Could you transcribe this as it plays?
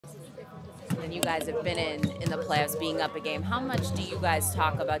when you guys have been in the playoffs, being up a game, how much do you guys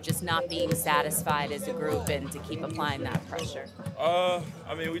talk about just not being satisfied as a group and to keep applying that pressure? I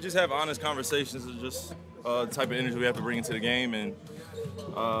mean, we just have honest conversations of just the type of energy we have to bring into the game, and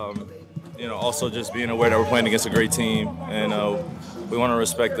also just being aware that we're playing against a great team, and we want to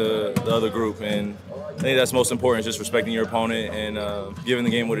respect the other group. And I think that's most important, just respecting your opponent and giving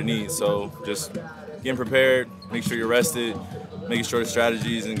the game what it needs. So just getting prepared, make sure you're rested, making sure the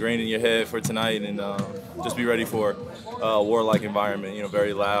strategy is ingrained in your head for tonight, and just be ready for a war-like environment,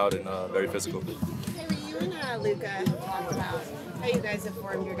 very loud and very physical. Kyrie, you and Luka talked about how you guys have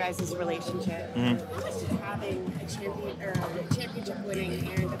formed your guys' relationship. How much did having a championship-winning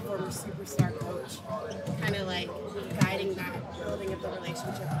and a former superstar coach kind of like guiding that building of the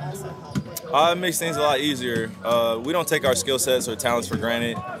relationship also help? It makes things a lot easier. We don't take our skill sets or talents for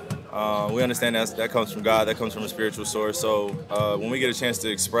granted. We understand that comes from God, that comes from a spiritual source. So when we get a chance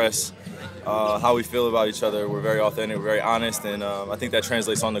to express how we feel about each other, we're very authentic, we're very honest, and I think that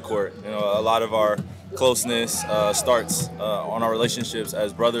translates on the court. A lot of our closeness starts on our relationships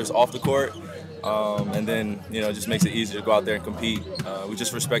as brothers off the court, and then just makes it easier to go out there and compete. We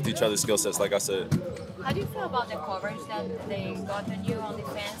just respect each other's skill sets, like I said. How do you feel about the coverage that they got on you on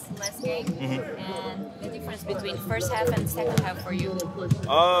defense last game, and the difference between first half and second half for you?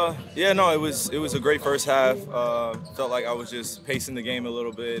 It was a great first half. Felt like I was just pacing the game a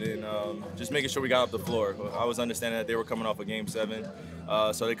little bit and just making sure we got up the floor. I was understanding that they were coming off a Game 7,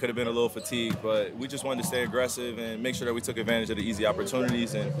 so they could have been a little fatigued, but we just wanted to stay aggressive and make sure that we took advantage of the easy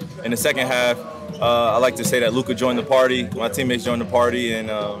opportunities. And in the second half, I like to say that Luka joined the party, my teammates joined the party, and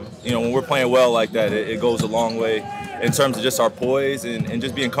when we're playing well like that, it goes a long way in terms of just our poise and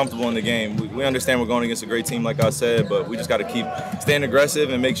just being comfortable in the game. We understand we're going against a great team, like I said, but we just got to keep staying aggressive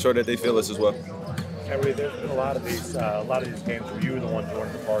and make sure that they feel us as well. Kyrie, there's been a lot of these games where you were the one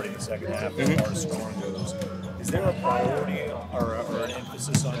joining the party in the second half as far as scoring goes. Is there a priority or an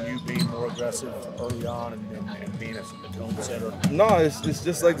emphasis on you being more aggressive early on and being a tone setter? No, it's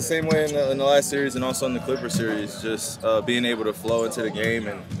just like the same way in the last series and also in the Clipper series, just being able to flow into the game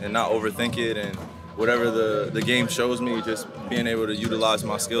and not overthink it, and whatever the game shows me, just being able to utilize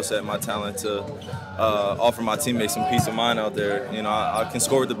my skill set, my talent to offer my teammates some peace of mind out there. I can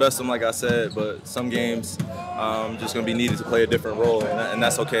score with the best of them, like I said, but some games just going to be needed to play a different role, and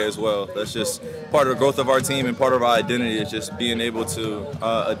that's okay as well. That's just part of the growth of our team, and part of our identity is just being able to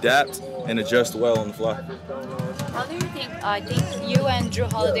adapt and adjust well on the fly. How do you think, I think you and Drew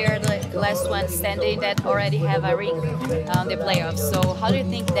Holiday are the last one standing that already have a ring on the playoffs. So how do you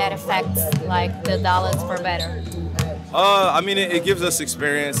think that affects the Dallas for better? It gives us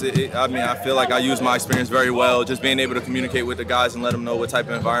experience. I feel like I use my experience very well, just being able to communicate with the guys and let them know what type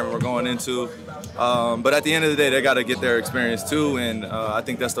of environment we're going into. But at the end of the day, they got to get their experience too, and I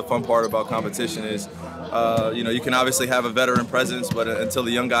think that's the fun part about competition is, you can obviously have a veteran presence, but until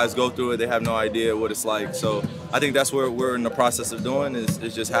the young guys go through it, they have no idea what it's like. So I think that's what we're in the process of doing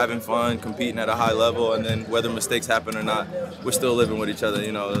is just having fun, competing at a high level, and then whether mistakes happen or not, we're still living with each other,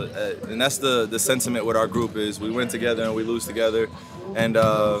 and that's the sentiment with our group is we win together and we lose together, and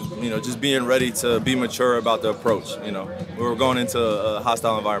just being ready to be mature about the approach. We're going into a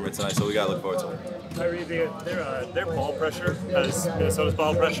hostile environment tonight, so we got to look forward to it. Kyrie, their ball pressure, Minnesota's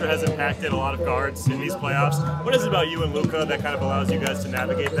ball pressure has impacted a lot of guards in these playoffs. What is it about you and Luka that kind of allows you guys to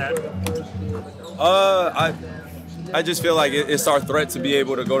navigate that? I just feel like it's our threat to be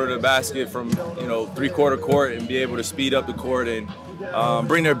able to go to the basket from three-quarter court and be able to speed up the court and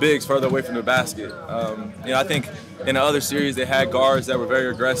bring their bigs further away from the basket. I think in the other series they had guards that were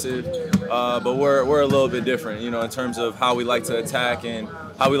very aggressive, but we're a little bit different, in terms of how we like to attack and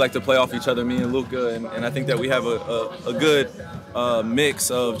how we like to play off each other, me and Luka, and I think that we have a good mix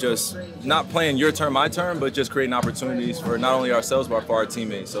of just not playing your turn, my turn, but just creating opportunities for not only ourselves but for our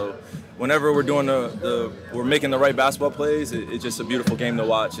teammates. So whenever we're doing we're making the right basketball plays, it's just a beautiful game to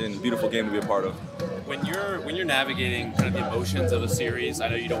watch and a beautiful game to be a part of. When you're navigating kind of the emotions of a series, I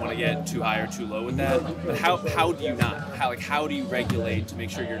know you don't want to get too high or too low with that, but how do you not? How do you regulate to make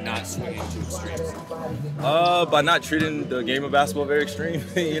sure you're not swinging to extremes? By not treating the game of basketball very extreme.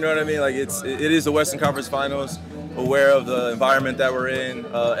 You know what I mean? It is the Western Conference Finals. Aware of the environment that we're in,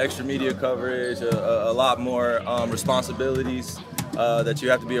 extra media coverage, a lot more responsibilities that you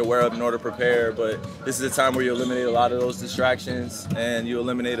have to be aware of in order to prepare. But this is a time where you eliminate a lot of those distractions and you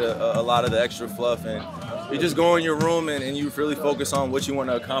eliminate a lot of the extra fluff, and you just go in your room and you really focus on what you want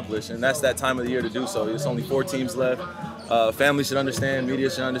to accomplish, and that's that time of the year to do so. There's only 4 teams left. Families should understand, media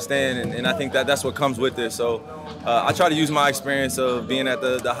should understand, and I think that's what comes with this. So I try to use my experience of being at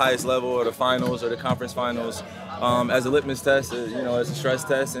the highest level or the finals or the conference finals as a litmus test, as a stress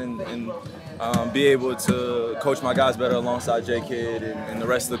test, and be able to coach my guys better alongside J-Kid and the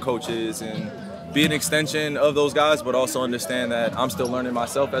rest of the coaches, and be an extension of those guys, but also understand that I'm still learning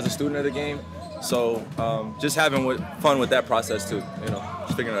myself as a student of the game. So just having fun with that process too,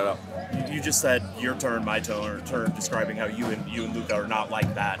 just figuring it out. You just said your turn, my turn, describing how you and Luka are not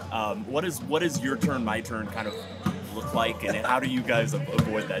like that. What is your turn, my turn kind of look like, and how do you guys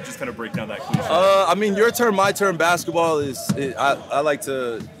avoid that? Just kind of break down that cliche. I mean, your turn, my turn basketball I like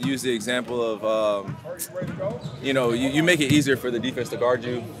to use the example of, you make it easier for the defense to guard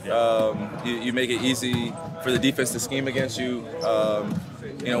you. You make it easy for the defense to scheme against you.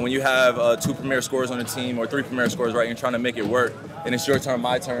 When you have 2 premier scorers on a team or 3 premier scorers, right, you're trying to make it work, and it's your turn,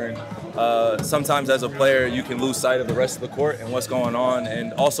 my turn. Sometimes as a player, you can lose sight of the rest of the court and what's going on,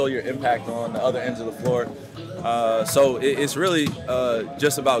 and also your impact on the other ends of the floor. So it's really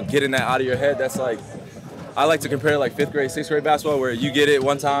just about getting that out of your head. That's like, I like to compare like 5th grade, 6th grade basketball, where you get it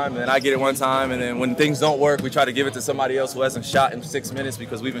one time and then I get it one time, and then when things don't work, we try to give it to somebody else who hasn't shot in 6 minutes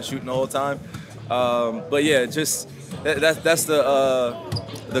because we've been shooting the whole time. But yeah, just that's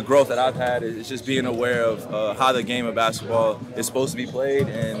the growth that I've had, is just being aware of how the game of basketball is supposed to be played,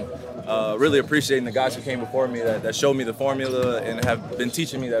 and really appreciating the guys who came before me that showed me the formula and have been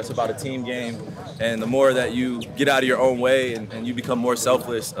teaching me that it's about a team game. And the more that you get out of your own way and you become more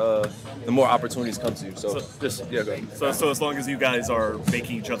selfless, the more opportunities come to you. So go ahead. So as long as you guys are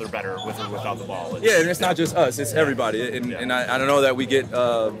making each other better with or without the ball. Yeah, and it's not just us, it's everybody. And I know that we get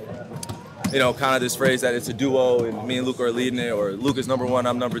kind of this phrase that it's a duo and me and Luka are leading it, or Luka's number 1,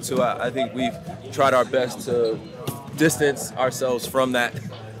 I'm number 2. I think we've tried our best to distance ourselves from that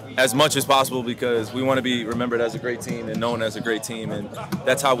as much as possible, because we want to be remembered as a great team and known as a great team, and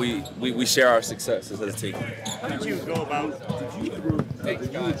that's how we share our success as a team. How did you go about,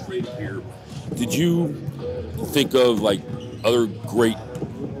 did you think of like other great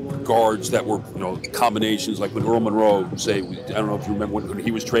guards that were, combinations, like when Earl Monroe, say, I don't know if you remember when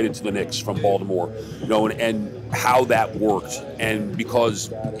he was traded to the Knicks from Baltimore, and how that worked, and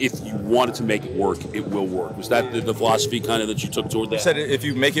because if you wanted to make it work, it will work. Was that the philosophy kind of that you took toward that? You said if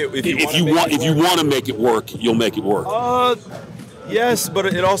you make it, if you want to make it work, you'll make it work. Yes, but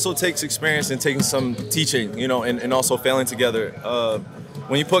it also takes experience and taking some teaching, and also failing together.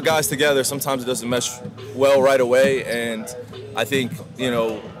 When you put guys together, sometimes it doesn't mesh well right away, and I think,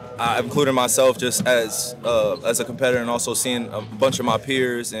 I've included myself just as a competitor, and also seeing a bunch of my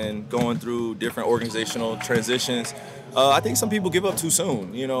peers and going through different organizational transitions. I think some people give up too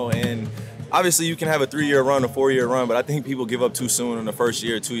soon, and obviously you can have a 3-year run, a 4-year run, but I think people give up too soon in the first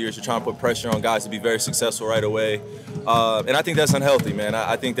year, 2 years. You're trying to put pressure on guys to be very successful right away. And I think that's unhealthy, man.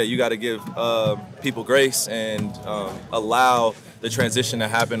 I think that you got to give people grace and allow the transition to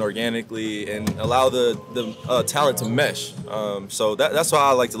happen organically and allow the talent to mesh. So that's why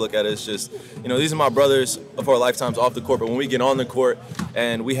I like to look at it. It's just, these are my brothers of our lifetimes off the court, but when we get on the court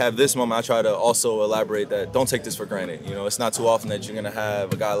and we have this moment, I try to also elaborate that don't take this for granted. It's not too often that you're going to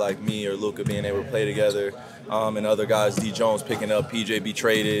have a guy like me or Luka being able to play together, and other guys, D. Jones picking up, PJ be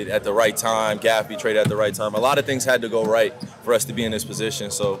traded at the right time, Gaff be traded at the right time. A lot of things had to go right for us to be in this position.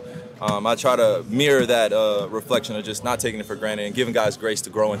 So I try to mirror that reflection of just not taking it for granted and giving guys grace to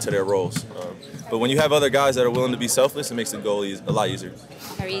grow into their roles. But when you have other guys that are willing to be selfless, it makes the goal a lot easier.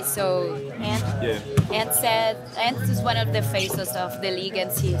 Kyrie, so Ant is one of the faces of the league,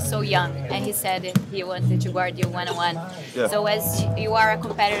 and he's so young, and he said he wanted to guard you one-on-one. Yeah. So as you are a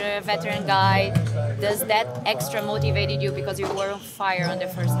competitor, a veteran guy, does that extra motivated you because you were on fire on the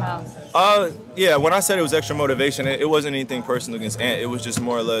first half? Yeah, when I said it was extra motivation, it wasn't anything personal against Ant. It was just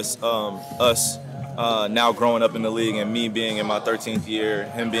more or less us now growing up in the league, and me being in my 13th year,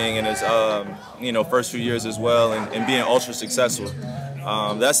 him being in his first few years as well, and being ultra successful.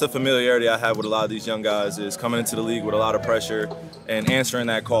 That's the familiarity I have with a lot of these young guys, is coming into the league with a lot of pressure and answering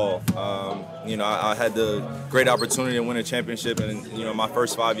that call. I had the great opportunity to win a championship in my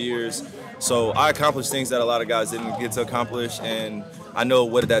first 5 years. So I accomplished things that a lot of guys didn't get to accomplish, and I know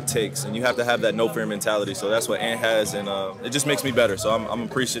what that takes, and you have to have that no-fear mentality. So that's what Ant has, and it just makes me better. So I'm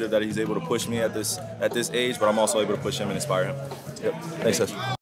appreciative that he's able to push me at this age, but I'm also able to push him and inspire him. Yep. Thanks, Seth.